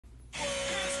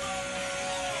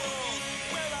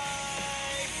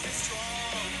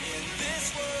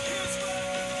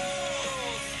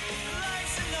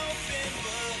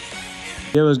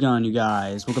Hey, what's going on, you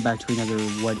guys? Welcome back to another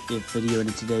What If video. And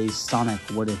in today's Sonic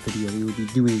What If video, we will be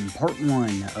doing part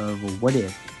 1 of What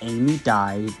If Amy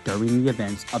died during the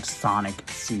events of Sonic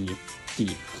CD.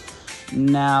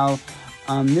 Now,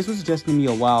 this was suggested to me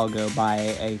a while ago by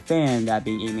a fan, that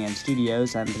being A-Man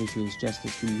Studios. I'm pretty sure he suggested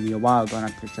this to me a while ago, and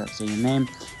I'm pretty sure I'm saying his name.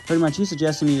 Pretty much, he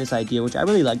suggested me this idea, which I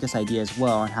really like this idea as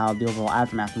well, and how the overall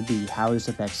aftermath would be. How would this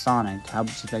affect Sonic? How would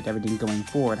this affect everything going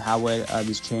forward? How would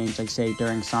this change, like, say,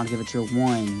 during Sonic Adventure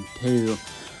 1, 2,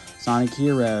 Sonic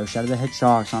Hero, Shadow the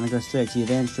Hedgehog, Sonic 06, the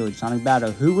Advanced Trilogy, Sonic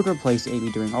Battle? Who would replace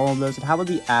Amy during all of those, and how would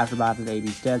the aftermath of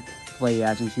Amy's death play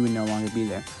out since she would no longer be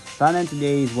there? Found in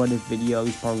today's What If video, at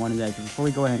least part 1 of that. So before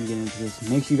we go ahead and get into this,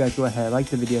 make sure you guys go ahead, like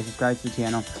the video, subscribe to the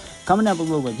channel, comment down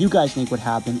below what you guys think would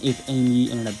happen if Amy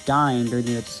ended up dying during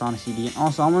the Sonic CD. And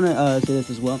also, I want to say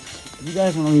this as well. If you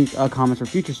guys want to leave comments for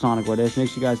future Sonic What Ifs, make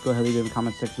sure you guys go ahead and leave it in the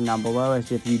comment section down below.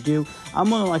 As if you do, I'm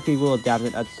more than likely will adapt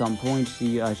it at some point.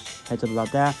 See, heads up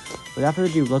about that. Without further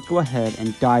ado, let's go ahead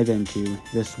and dive into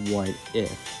this What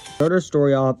If. Start our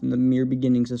story off in the mere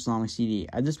beginnings of Sonic CD.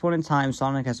 At this point in time,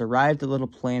 Sonic has arrived at the little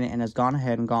planet and has gone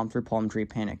ahead and gone through Palm Tree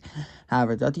Panic.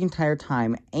 However, throughout the entire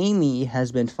time, Amy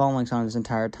has been following Sonic this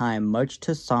entire time, much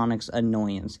to Sonic's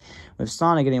annoyance. With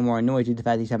Sonic getting more annoyed due to the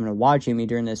fact that he's having to watch Amy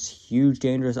during this huge,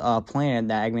 dangerous planet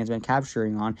that Eggman's been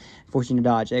capturing on, forcing to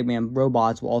dodge. Eggman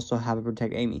robots will also have to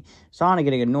protect Amy. Sonic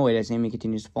getting annoyed as Amy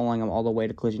continues following him all the way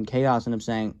to Collision Chaos, and him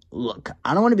saying, "Look,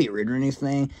 I don't want to be rude or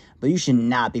anything, but you should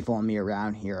not be following me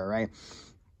around here, alright?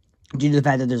 Due to the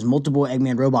fact that there's multiple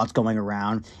Eggman robots going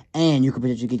around, and you could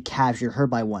potentially get captured or hurt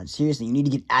by one. Seriously, you need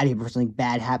to get out of here before something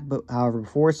bad happens." However,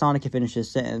 before Sonic can finish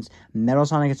his sentence, Metal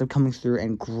Sonic ends up coming through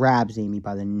and grabs Amy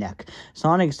by the neck.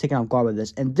 Sonic is taken off guard with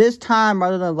this, and this time,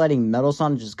 rather than letting Metal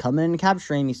Sonic just come in and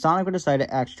capture Amy, Sonic would decide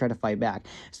to actually try to fight back.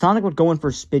 Sonic would go in for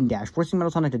a spin dash, forcing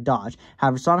Metal Sonic to dodge.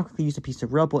 However, Sonic quickly used a piece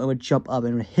of rubble and would jump up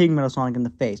and would hit Metal Sonic in the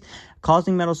face,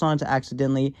 causing Metal Sonic to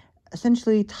accidentally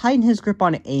essentially tighten his grip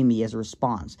on Amy as a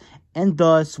response, and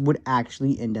thus would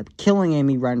actually end up killing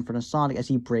Amy right in front of Sonic as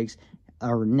he breaks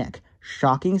her neck,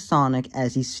 shocking Sonic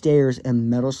as he stares at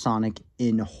Metal Sonic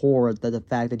in horror at the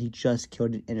fact that he just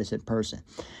killed an innocent person.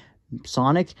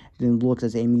 Sonic then looks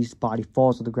as Amy's body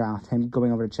falls to the ground, him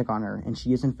going over to check on her, and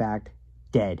she is in fact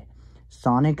dead.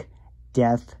 Sonic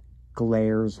death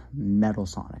glares Metal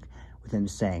Sonic, with him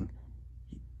saying,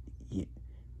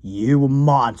 "You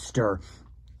monster,"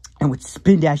 and would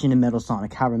spin dash into Metal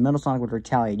Sonic. However, Metal Sonic would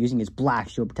retaliate, using his black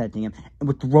shield protecting him, and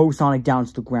would throw Sonic down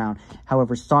to the ground.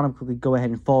 However, Sonic would quickly go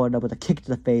ahead and follow it up with a kick to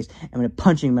the face, and would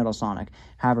punching Metal Sonic.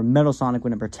 However, Metal Sonic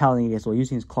would retaliate as well,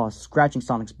 using his claws, scratching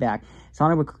Sonic's back.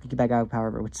 Sonic would quickly get back out,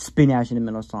 however, would spin dash into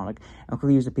Metal Sonic, and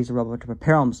quickly use a piece of rubber to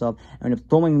prepare himself, and would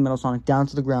throwing Metal Sonic down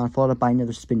to the ground, followed up by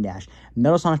another spin dash.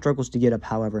 Metal Sonic struggles to get up,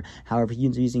 however, he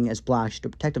ends up using his black shield to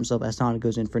protect himself as Sonic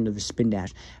goes in for another spin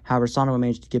dash. However, Sonic would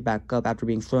manage to get back up after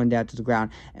being thrown down to the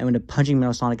ground, and ended up punching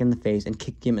Metal Sonic in the face and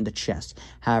kicking him in the chest.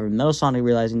 However, Metal Sonic,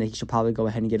 realizing that he should probably go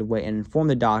ahead and get away and inform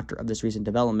the doctor of this recent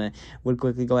development, would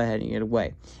quickly go ahead and get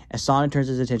away. As Sonic turns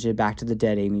his attention back to the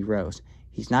dead Amy Rose,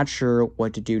 he's not sure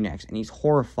what to do next, and he's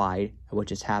horrified at what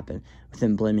just happened, with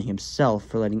him blaming himself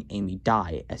for letting Amy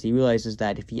die, as he realizes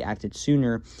that if he acted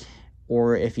sooner,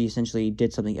 or if he essentially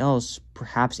did something else,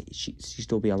 perhaps she'd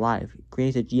still be alive.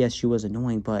 Granted, yes, she was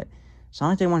annoying, but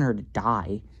Sonic didn't want her to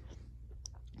die.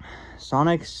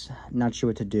 Sonic's not sure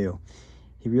what to do.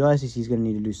 He realizes he's going to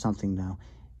need to do something, though.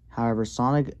 However,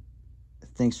 Sonic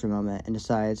thinks for a moment and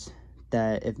decides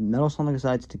that if Metal Sonic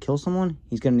decides to kill someone,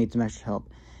 he's going to need some extra help.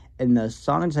 And thus,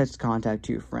 Sonic decides to contact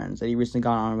 2 friends that he recently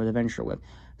got on an adventure with,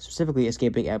 specifically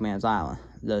escaping Eggman's Island.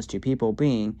 Those 2 people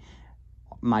being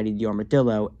Mighty the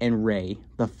Armadillo and Ray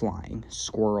the Flying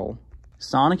Squirrel.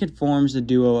 Sonic informs the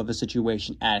duo of the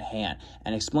situation at hand,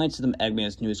 and explains to them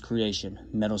Eggman's newest creation,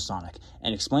 Metal Sonic,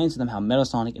 and explains to them how Metal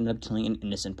Sonic ended up killing an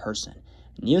innocent person.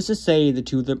 Needless to say, the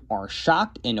 2 of them are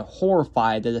shocked and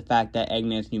horrified at the fact that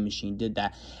Eggman's new machine did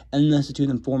that, and thus the 2 of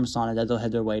them inform Sonic that they'll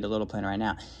head their way to Little Planet right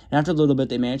now. And after a little bit,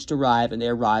 they manage to arrive, and they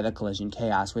arrive at Collision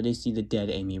Chaos, where they see the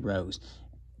dead Amy Rose.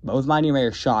 Both Mighty and Ray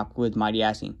are shocked, with Mighty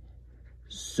asking,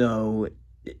 "So,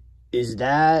 is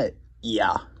that..."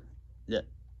 "Yeah.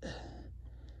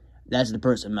 That's the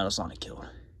person Metal Sonic killed."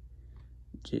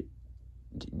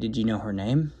 Did you know her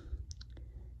name?"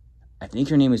 "I think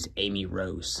her name was Amy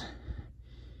Rose."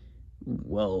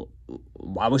 "Well,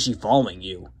 why was she following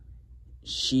you?"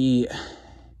 "She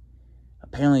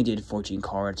apparently did fortune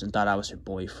cards and thought I was her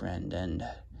boyfriend, and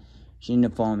she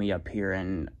ended up following me up here,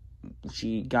 and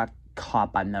she got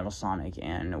caught by Metal Sonic,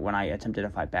 and when I attempted to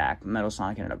fight back, Metal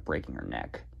Sonic ended up breaking her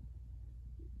neck."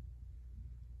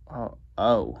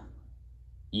 Oh.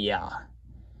 Yeah.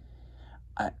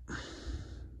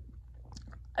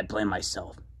 I blame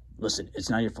myself. Listen, it's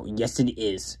not your fault. Yes, it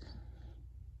is.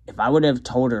 If I would have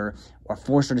told her or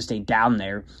forced her to stay down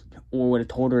there or would have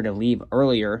told her to leave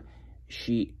earlier,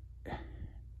 she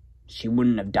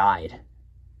wouldn't have died.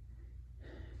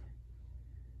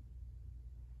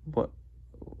 What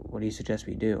do you suggest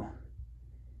we do?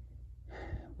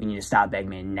 We need to stop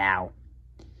Eggman now.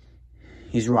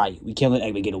 He's right. We can't let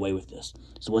Eggman get away with this.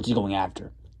 So what's he going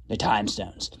after? The Time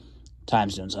Stones. Time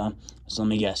Stones, huh? So let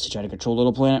me guess. To try to control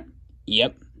Little Planet?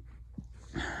 Yep.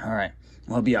 Alright.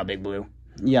 We'll help you out, Big Blue.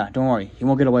 Yeah, don't worry. He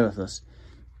won't get away with this.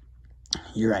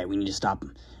 You're right. We need to stop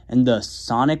him. And thus,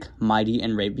 Sonic, Mighty,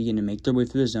 and Ray begin to make their way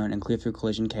through the zone and clear through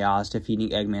Collision Chaos, defeating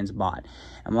Eggman's bot.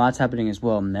 And while that's happening as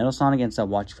well, Metal Sonic ends up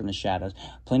watching from the shadows,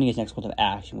 planning his next course of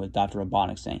action with Dr.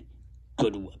 Robotnik saying,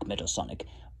 "Good work, Metal Sonic.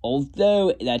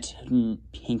 Although that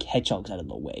pink hedgehog's out of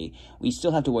the way, we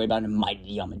still have to worry about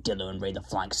Mighty Armadillo and Ray the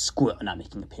Flying Squirrel not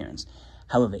making an appearance.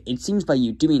 However, it seems by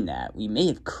you doing that, we may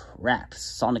have cracked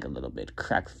Sonic a little bit,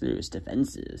 cracked through his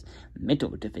defenses, mental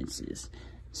defenses.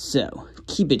 So,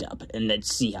 keep it up, and let's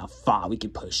see how far we can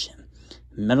push him."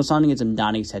 Metal Sonic gets him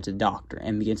nodding his head to the Doctor,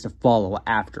 and begins to follow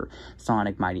after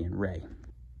Sonic, Mighty, and Ray.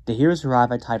 The heroes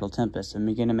arrive at Tidal Tempest, and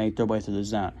begin to make their way through the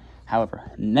zone.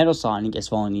 However, Metal Sonic is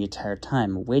following the entire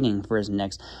time, waiting for his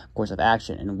next course of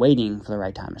action, and waiting for the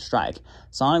right time to strike.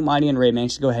 Sonic, Mighty, and Ray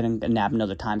manage to go ahead and nab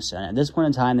another Time Stone. At this point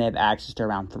in time, they have access to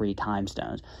around 3 Time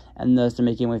Stones, and thus they're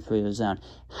making their way through the zone.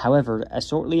 However, as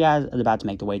shortly as they're about to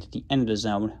make their way to the end of the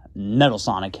zone, Metal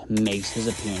Sonic makes his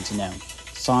appearance known.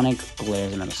 Sonic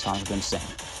glares at Metal Sonic and saying,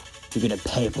 "You're gonna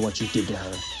pay for what you did to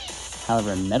her."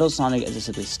 However, Metal Sonic is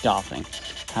simply scoffing.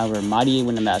 However, Mighty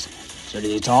wouldn't have asked, "So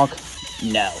did he talk?"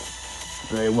 "No."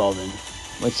 "Very well then,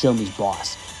 let's show him he's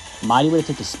boss." Mighty would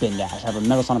attempt to spin dash, however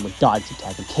Metal Sonic would dodge the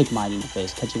attack and kick Mighty in the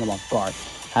face, catching him off guard.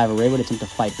 However, Ray would attempt to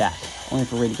fight back, only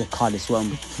for Ray to get caught as well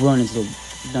and be thrown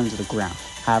into the ground.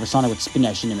 However, Sonic would spin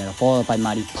dash in the middle, followed by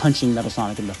Mighty punching Metal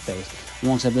Sonic in the face.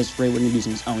 Alongside this, Ray would be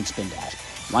using his own spin dash.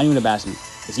 Mighty would have asked him,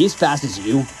 "Is he as fast as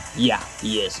you?" "Yeah,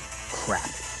 he is." "Crap."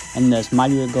 And thus,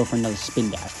 Mighty would go for another spin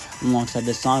dash. Alongside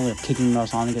this, Sonic would have kicked Metal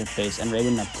Sonic in the face, and Ray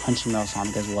would end up punching Metal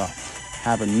Sonic as well.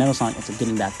 However, Metal Sonic ends up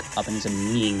getting back up and ends up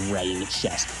kneeing Ray in the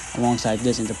chest. Alongside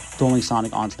this, ends up throwing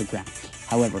Sonic onto the ground.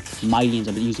 However, Mighty ends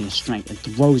up using his strength and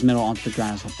throws Metal onto the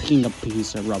ground as well, picking up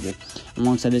pieces of rubble.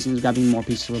 Alongside this, he ends up grabbing more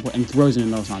pieces of rubble and throws them at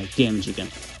Metal Sonic, damaging him.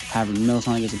 However, Metal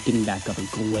Sonic ends up getting back up and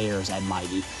glares at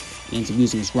Mighty. He ends up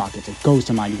using his rockets. It goes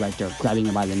to Mighty right there, grabbing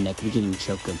him by the neck, beginning to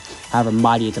choke him. However,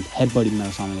 Mighty ends up headbutting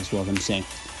Metal Sonic as well, him saying,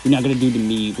 "You're not gonna do to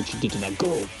me what you did to that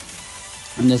girl."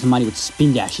 And this Mighty would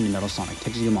spin dash into Metal Sonic,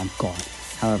 catching him off guard.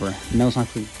 However, Metal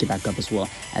Sonic would get back up as well.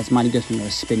 As Mighty goes for another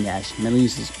spin dash, Metal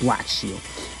uses his black shield.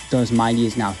 Thus, Mighty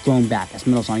is now thrown back as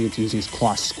Metal Sonic is using his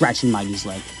claws, scratching Mighty's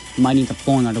leg. Mighty ends up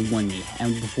falling onto one knee,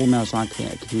 and before Metal Sonic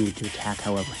can continue to attack,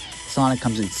 however, Sonic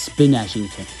comes in spin dashing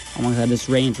into him. Alongside this,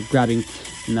 Ray ends up grabbing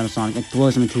Metal Sonic and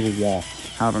throws him into a wall.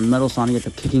 However, Metal Sonic ends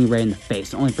up kicking Ray in the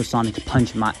face, only for Sonic to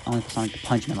punch Metal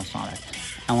Sonic.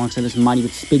 Alongside this, Mighty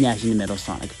would spin dash into Metal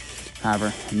Sonic.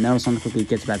 However, Metal Sonic quickly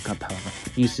gets back up, however,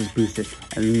 uses his boosters,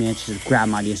 and manages to grab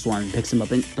Mighty as well and picks him up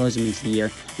and throws him into the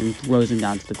air and throws him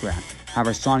down to the ground.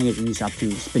 However, Sonic gets used the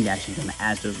opportunity to spin dash into him,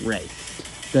 as does Ray.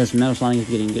 Thus, Metal Sonic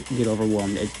is get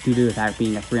overwhelmed. It's due to the fact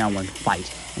being a 3-on-1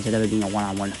 fight, instead of it being a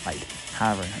 1-on-1 fight.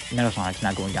 However, Metal Sonic's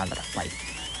not going down to the fight.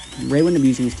 Ray would end up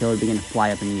using his tail to begin to fly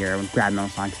up in the air and grab Metal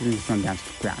Sonic and throw him down to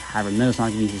the ground. However, Metal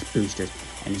Sonic uses his boosters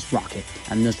and his rocket,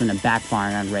 and this would end up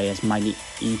backfiring on Ray as Mighty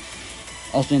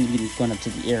also ends up getting thrown up to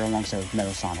the air alongside with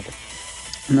Metal Sonic.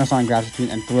 Metal Sonic grabs the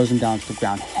two and throws him down to the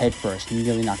ground head first,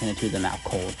 nearly knocking the two of them out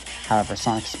cold. However,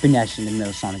 Sonic spin dashes into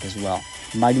Metal Sonic as well.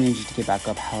 Mighty manages to get back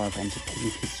up, however, ends up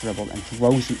taking pieces of rubble and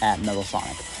throws him at Metal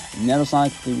Sonic. Metal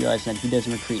Sonic quickly realizes that if he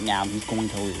doesn't retreat now, he's going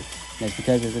to lose. And it's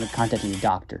because he's going to contact the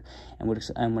Doctor and would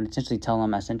essentially tell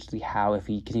him how if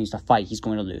he continues to fight, he's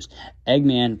going to lose.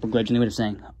 Eggman begrudgingly would have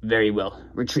saying, "Very well,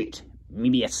 retreat.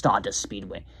 Meet me at Stardust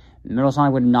Speedway." Metal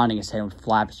Sonic would have nodding his head and would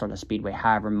fly up to Stardust Speedway.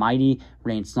 However, Mighty,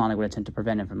 Ray, and Sonic would attempt to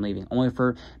prevent him from leaving, only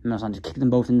for Metal Sonic to kick them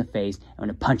both in the face and would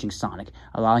have punching Sonic,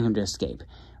 allowing him to escape.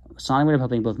 Sonic would have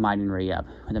helping both Mighty and Ray up,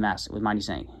 with Mighty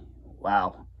saying,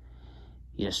 "Wow,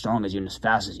 he's as strong as you and as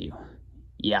fast as you."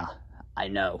 "Yeah, I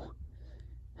know."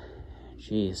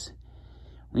 "Jeez.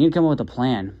 We need to come up with a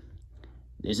plan.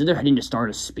 They said they're heading to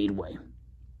Stardust Speedway."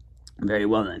 "Very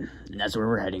well then, and that's where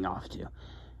we're heading off to."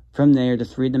 From there, the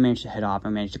three of them managed to head off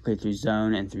and managed to clear through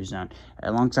zone and through zone.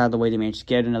 Alongside the way, they managed to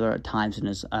get another time stone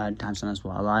as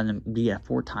well, allowing them to get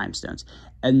 4 time stones.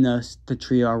 And thus, the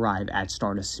trio arrive at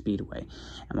Stardust Speedway.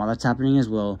 And while that's happening as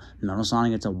well, Metal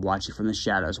Sonic gets a watching from the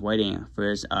shadows, waiting for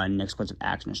his next course of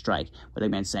action to strike, with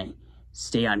Eggman saying,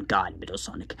 Stay on guard, Metal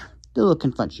Sonic. They'll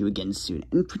confront you again soon,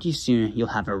 and pretty soon you'll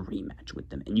have a rematch with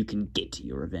them, and you can get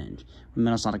your revenge. With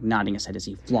Metal Sonic nodding his head as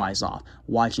he flies off,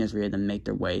 watching the three of them make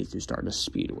their way through Stardust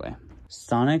Speedway.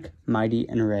 Sonic, Mighty,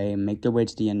 and Ray make their way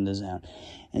to the end of the zone.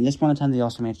 And at this point in time, they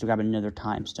also manage to grab another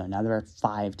time stone. Now they're at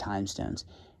 5 time stones.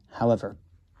 However,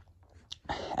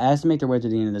 as they make their way to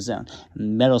the end of the zone,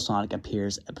 Metal Sonic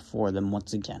appears before them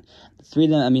once again. The three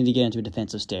of them immediately get into a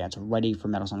defensive stance, ready for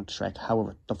Metal Sonic to strike.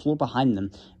 However, the floor behind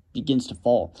them begins to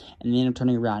fall, and they end up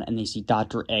turning around, and they see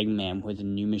Dr. Eggman with a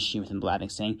new machine with him blabbing,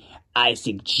 saying, "I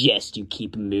suggest you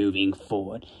keep moving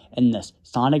forward." And thus,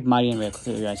 Sonic, Mighty, and Ray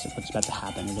quickly realize what's about to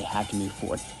happen, and they have to move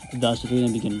forward. Thus, the three of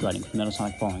them begin running, with Metal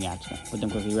Sonic following after them, with them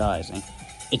quickly realizing,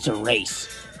 it's a race.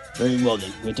 Very well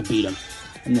then, we have to beat them.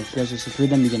 And the three of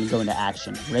them begin to go into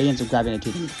action. Ray ends up grabbing the two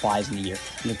of them and flies in the air,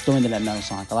 and they're throwing them at Metal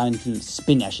Sonic, allowing him to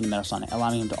spin dash into Metal Sonic,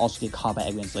 allowing him to also get caught by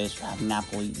Eggman's laser,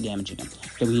 napoli damaging him,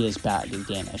 though he is badly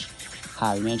damaged.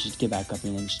 However, he manages to get back up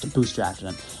and then just a booster after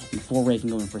them. And before Ray can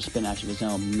go in for a spin dash of his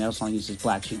own, Metal Sonic uses his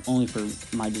black sheet only for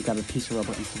Mighty to grab a piece of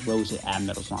rubber and throws it at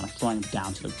Metal Sonic, throwing him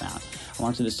down to the ground.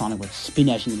 Alongside the Sonic with spin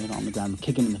dash in the middle on the ground and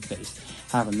kick him in the face.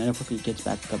 However, Metal quickly gets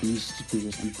back up and uses his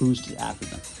boosters and boosts after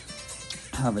them.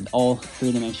 However, all three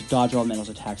of them manage to dodge all Metal's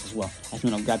attacks as well, as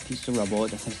Metal grabs pieces of rubble,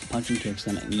 defends the punch and kicks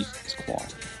them, and uses his claw.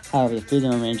 However, the three of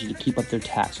them are managing to keep up their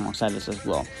attacks alongside this as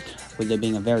well, with there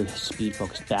being a very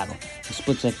speed-focused battle, the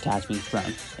split-second attacks being thrown.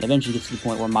 It eventually gets to the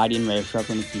point where Mighty and Ray are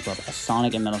struggling to keep up, as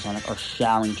Sonic and Metal Sonic are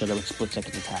showering each other with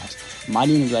split-second attacks.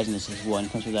 Mighty is realizing this as well,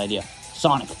 and comes with the idea,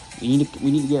 Sonic, we need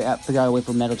to figure out a way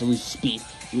for Metal to lose speed.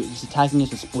 He's attacking us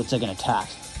with split-second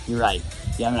attacks. You're right.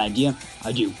 You have an idea?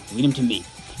 I do. Lead him to me.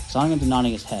 Sonic ends up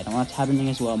nodding his head, and while that's happening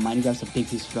as well, Mighty grabs a big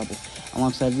piece of rubble.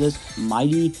 Alongside this,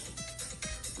 Mighty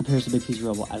appears a big piece of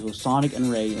rubble, as will Sonic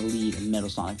and Ray lead Metal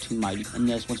Sonic to Mighty. And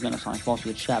this, once Metal Sonic falls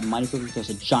through the trap, Mighty quickly throws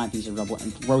a giant piece of rubble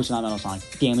and throws it on Metal Sonic,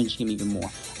 damaging him even more,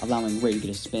 allowing Ray to get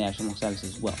a spin action alongside this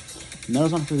as well. Metal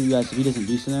Sonic quickly realizes if he doesn't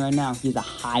do something right now, he has a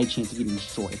high chance of getting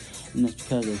destroyed. And that's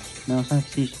because Metal Sonic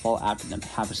continues to fall after them.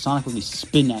 However, Sonic quickly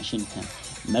spin dash into him.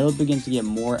 Metal begins to get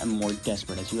more and more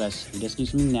desperate, as he realizes if he doesn't do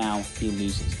something now, he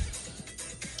loses.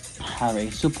 However, it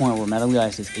gets to a point where Metal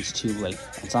realizes it's too late,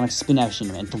 and Sonic spin dashes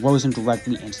him and throws him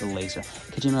directly into the laser,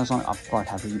 catching Metal Sonic off guard.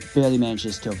 However, he barely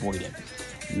manages to avoid it.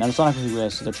 Metal Sonic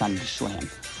realizes they're trying to destroy him.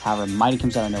 However, Mighty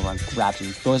comes out of nowhere and grabs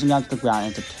him, throws him down to the ground,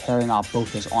 and ends up tearing off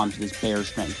both his arms with his bare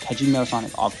strength, catching Metal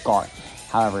Sonic off guard.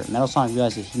 However, Metal Sonic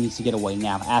realizes he needs to get away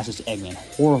now, as does Eggman,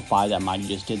 horrified that Mighty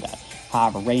just did that.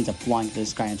 However, Ray ends up flying to the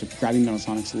sky and ends up grabbing Metal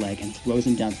Sonic's leg and throws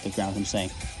him down to the ground with him saying,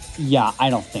 "Yeah, I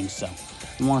don't think so."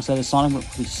 Alongside this, Sonic will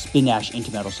quickly spin dash into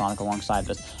Metal Sonic alongside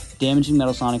this, damaging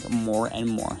Metal Sonic more and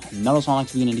more. Metal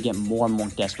Sonic's beginning to get more and more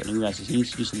desperate, and he realizes he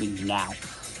needs to do something now.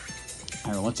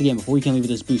 However, once again, before he can leave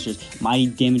with his boosters, Mighty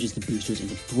damages the boosters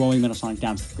into throwing Metal Sonic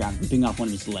down to the ground, ripping off one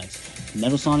of his legs.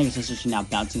 Metal Sonic is essentially now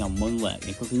bouncing on one leg, and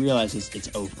he quickly realizes it's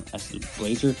over, as the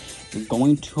laser is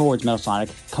going towards Metal Sonic,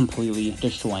 completely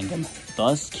destroying him,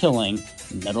 thus killing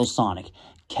Metal Sonic,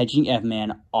 catching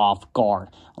Eggman off guard.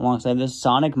 Alongside this,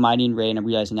 Sonic, Mighty, and Ray end up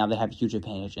realizing now they have a huge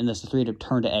advantage, and thus the three of them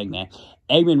turn to Eggman.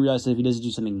 Eggman realizes if he doesn't do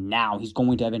something now, he's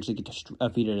going to eventually get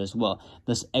defeated as well.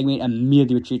 Thus, Eggman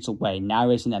immediately retreats away, now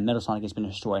realizing that Metal Sonic has been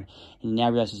destroyed, and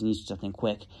now realizes he needs to do something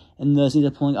quick. And thus, he's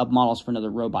pulling up models for another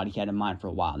robot he had in mind for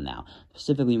a while now,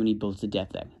 specifically when he builds the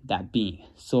Death Egg, that being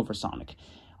Silver Sonic.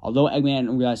 Although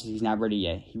Eggman realizes he's not ready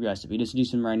yet, he realizes if he doesn't do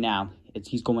something right now,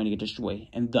 he's going to get destroyed,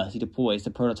 and thus he deploys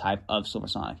the prototype of Silver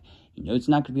Sonic. He knows it's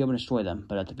not going to be able to destroy them,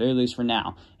 but at the very least for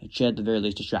now, it should at the very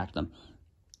least distract them.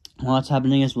 While that's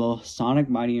happening as well, Sonic,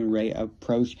 Mighty, and Ray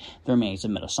approach the remains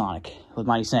of Metal Sonic, with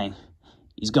Mighty saying,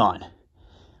 "He's gone.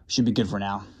 Should be good for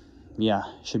now." Yeah,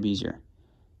 should be easier.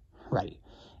 Right.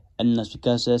 And thus,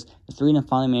 because of this, the three of them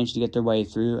finally managed to get their way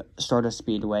through Stardust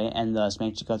Speedway, and thus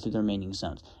managed to go through the remaining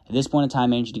zones. At this point in time,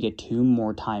 managed to get 2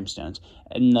 more time stones,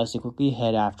 and thus they quickly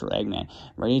head after Eggman,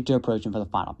 ready to approach him for the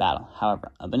final battle.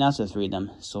 However, unbeknownst to the three of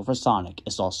them, Silver Sonic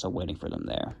is also waiting for them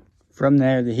there. From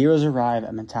there, the heroes arrive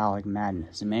at Metallic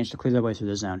Madness and manage to clear their way through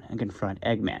the zone and confront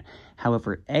Eggman.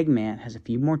 However, Eggman has a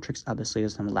few more tricks up his sleeve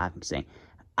as I'm laughing, saying,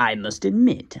 "I must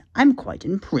admit, I'm quite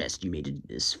impressed you made it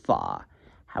this far.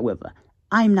 However,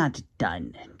 I'm not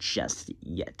done just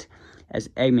yet." As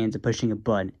Eggman's pushing a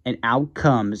button, and out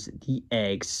comes the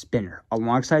Egg Spinner.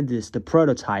 Alongside this, the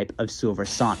prototype of Silver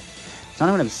Sonic.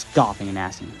 Sonic would have scoffing and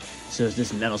asking, "So is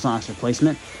this Metal Sonic's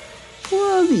replacement?"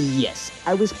 "Well, yes,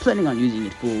 I was planning on using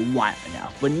it for a while now,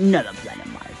 but another plan of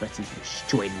mine was to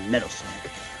destroy Metal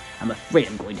Sonic. I'm afraid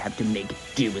I'm going to have to make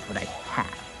do with what I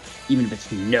have, even if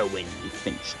it's nowhere near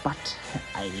finished, but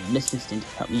I need an assistant to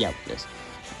help me out with this."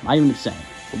 I even saying,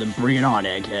 "Well then bring it on,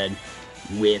 Egghead."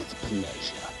 with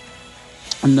pleasure.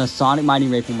 And the Sonic, Mighty,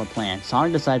 and Ray form a plan.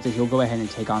 Sonic decides that he'll go ahead and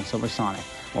take on Silver Sonic,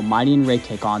 while Mighty and Ray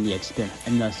take on the X-Spinner,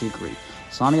 and thus agree.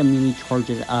 Sonic immediately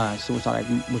charges Silver Sonic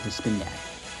with a spin dash.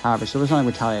 However, Silver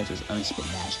Sonic retaliates with his own spin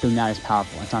dash, though not as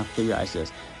powerful, and Sonic quickly realizes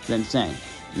this, then saying,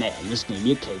 "Man, this is going to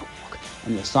be a cakewalk."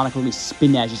 And the Sonic quickly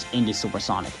spin dashes into Silver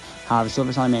Sonic. However,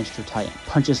 Silver Sonic manages to retaliate and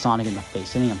punches Sonic in the face,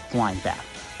 sending him flying back.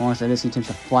 Alongside this, he attempts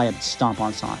to fly up and stomp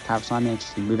on Sonic. However, Sonic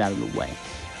manages to move out of the way.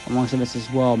 Alongside this as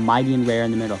well, Mighty and Ray are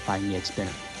in the middle of fighting the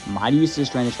X-Spinner. Mighty uses his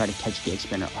strength to try to catch the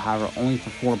X-Spinner, however, only for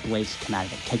 4 blades to come out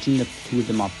of it, catching the 2 of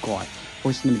them off guard,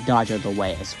 forcing them to dodge out of the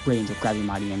way as Ray ends up grabbing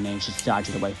Mighty and manages to dodge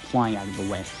out of the way, flying out of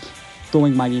the way,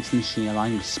 throwing Mighty into the machine,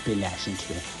 allowing him to spin dash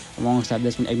into it. Alongside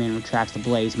this, when Eggman retracts the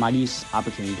blades, Mighty uses this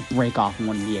opportunity to break off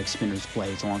one of the X-Spinner's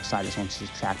blades alongside this once he's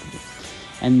retracted it.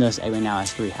 And thus, Eggman now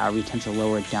has 3. However, he attempts to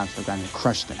lower it down to the ground and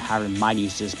crush them. However, Mighty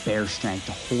uses his bare strength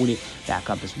to hold it back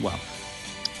up as well,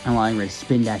 allowing Ray to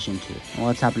spin dash into it. And while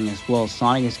that's happening as well,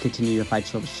 Sonic has continued to fight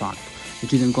Silver Sonic, the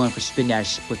 2 of them going for spin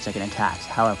dash split-second attacks.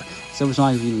 However, Silver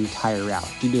Sonic is leading the entire route,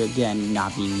 due to again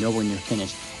not being nowhere near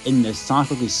finished, and the Sonic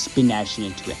quickly spin dashing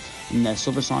into it, and the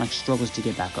Silver Sonic struggles to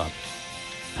get back up.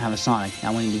 However, Sonic,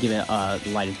 now wanting to give it the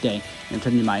light of day, and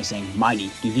turning to Mighty saying, "Mighty,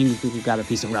 do you think we could grab a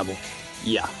piece of rubble?"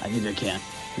 "Yeah, I think I can."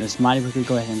 And this Mighty quickly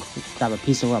go ahead and grab a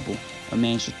piece of rubble, and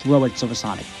manage to throw it at Silver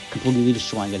Sonic, completely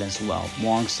destroying it as well,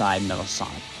 alongside Metal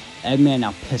Sonic. Eggman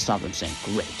now pissed off and saying,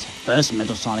 "Great, first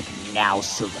Metal Sonic, now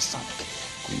Silver Sonic."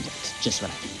 Great, just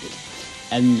what I needed.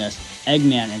 And thus,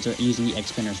 Eggman ends up using the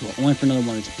X-Spinner as well, only for another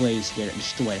one of its blades to get it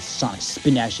destroyed as Sonic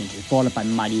spin dash into it, followed up by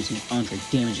Mighty using his own trick,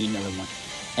 damaging another one.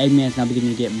 Eggman is now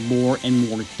beginning to get more and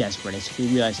more desperate as he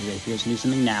realizes that if he doesn't do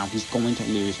something now, he's going to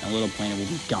lose and Little Planet will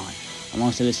be gone.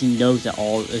 Alongside this, he knows that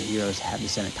all the heroes have the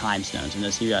 7 time stones, and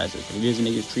thus he realizes that if he doesn't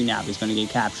make his tree now, he's going to get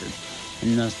captured.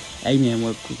 And thus, Eggman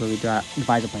will quickly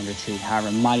devise a plan to retreat.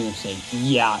 However, Mighty will say,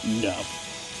 "Yeah, no."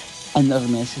 And thus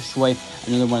manages to destroy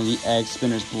another one of the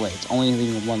X-Spinner's blades, only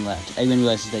leaving 1 left. Eggman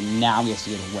realizes that now he has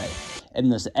to get away. And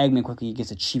thus, Eggman quickly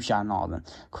gets a cheap shot on all of them,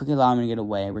 quickly allowing him to get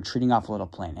away, retreating off Little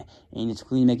Planet, and he's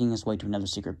quickly making his way to another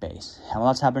secret base. And while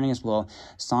that's happening as well,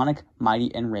 Sonic,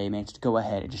 Mighty, and Ray manage to go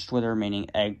ahead and destroy the remaining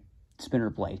Spinner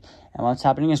blade. And while it's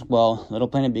happening as well, Little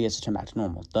Planet begins to turn back to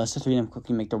normal. Thus, the 3 of them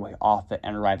quickly make their way off it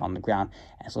and arrive on the ground,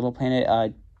 as Little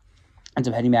Planet ends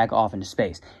up heading back off into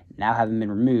space, now having been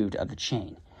removed of the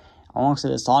chain. Alongside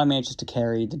this, Sonic manages to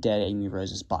carry the dead Amy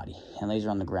Rose's body and lays her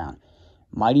on the ground.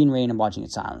 Mighty and Ray end up watching in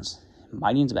silence.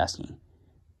 Mighty ends up asking,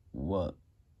 What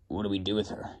do we do with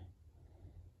her?"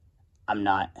 I'm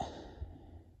not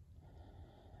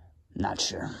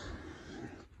sure."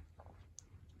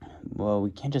 "Well,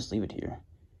 we can't just leave it here."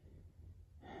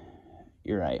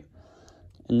 "You're right."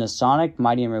 And the Sonic,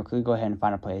 Mighty, and Ray quickly go ahead and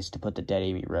find a place to put the dead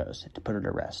Amy Rose, to put her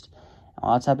to rest. And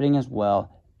while that's happening as well,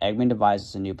 Eggman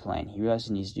devises a new plan. He realizes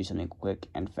he needs to do something quick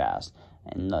and fast.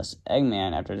 And thus,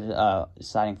 Eggman, after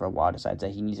deciding for a while, decides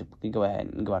that he needs to quickly go ahead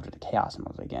and go after the Chaos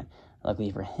Emeralds again. Luckily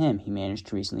for him, he managed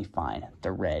to recently find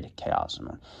the red Chaos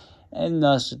Emerald, and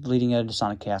thus leading into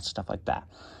Sonic Chaos, stuff like that.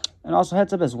 And also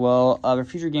heads up as well, for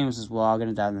future games as well, I'll get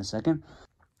into that in a second.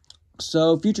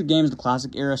 So, future games, the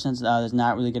classic era, since it's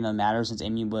not really going to matter, since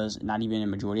Amy was not even in a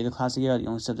majority of the classic era. The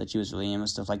only stuff that she was really in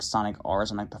was stuff like Sonic R,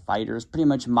 Sonic the Fighters. Pretty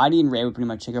much, Mighty and Ray would pretty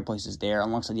much take her places there,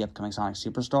 alongside the upcoming Sonic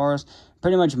Superstars.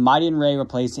 Pretty much, Mighty and Ray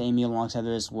replaced Amy alongside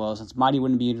her as well, since Mighty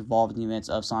wouldn't be involved in the events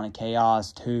of Sonic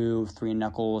Chaos, 2, 3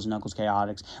 Knuckles, Knuckles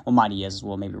Chaotix. Well, Mighty is as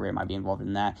well, maybe Ray might be involved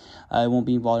in that. It won't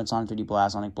be involved in Sonic 3D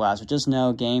Blast, Sonic Blast, but just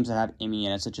know games that have Amy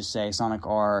in it, such as, say, Sonic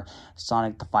R,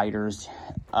 Sonic the Fighters,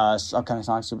 upcoming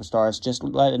Sonic Superstars, just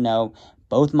let it know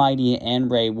both Mighty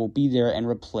and Ray will be there and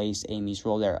replace Amy's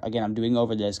role there. Again, I'm doing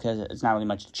over this because it's not really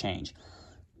much to change.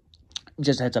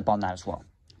 Just a heads up on that as well.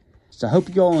 So I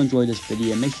hope you all enjoyed this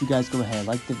video. Make sure you guys go ahead,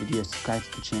 like the video, subscribe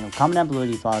to the channel, comment down below if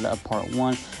you thought of part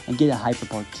 1, and get a hype for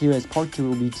part 2, as part 2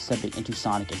 will be stepping into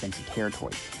Sonic Adventure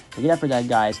territory. So get out for that,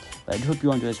 guys. But I do hope you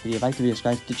all enjoyed this video. Like the video,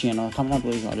 subscribe to the channel, comment down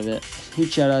below if you thought of it.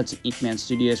 Huge shout out to Inkman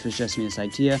Studios for suggesting me this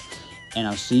idea, and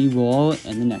I'll see you all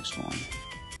in the next one.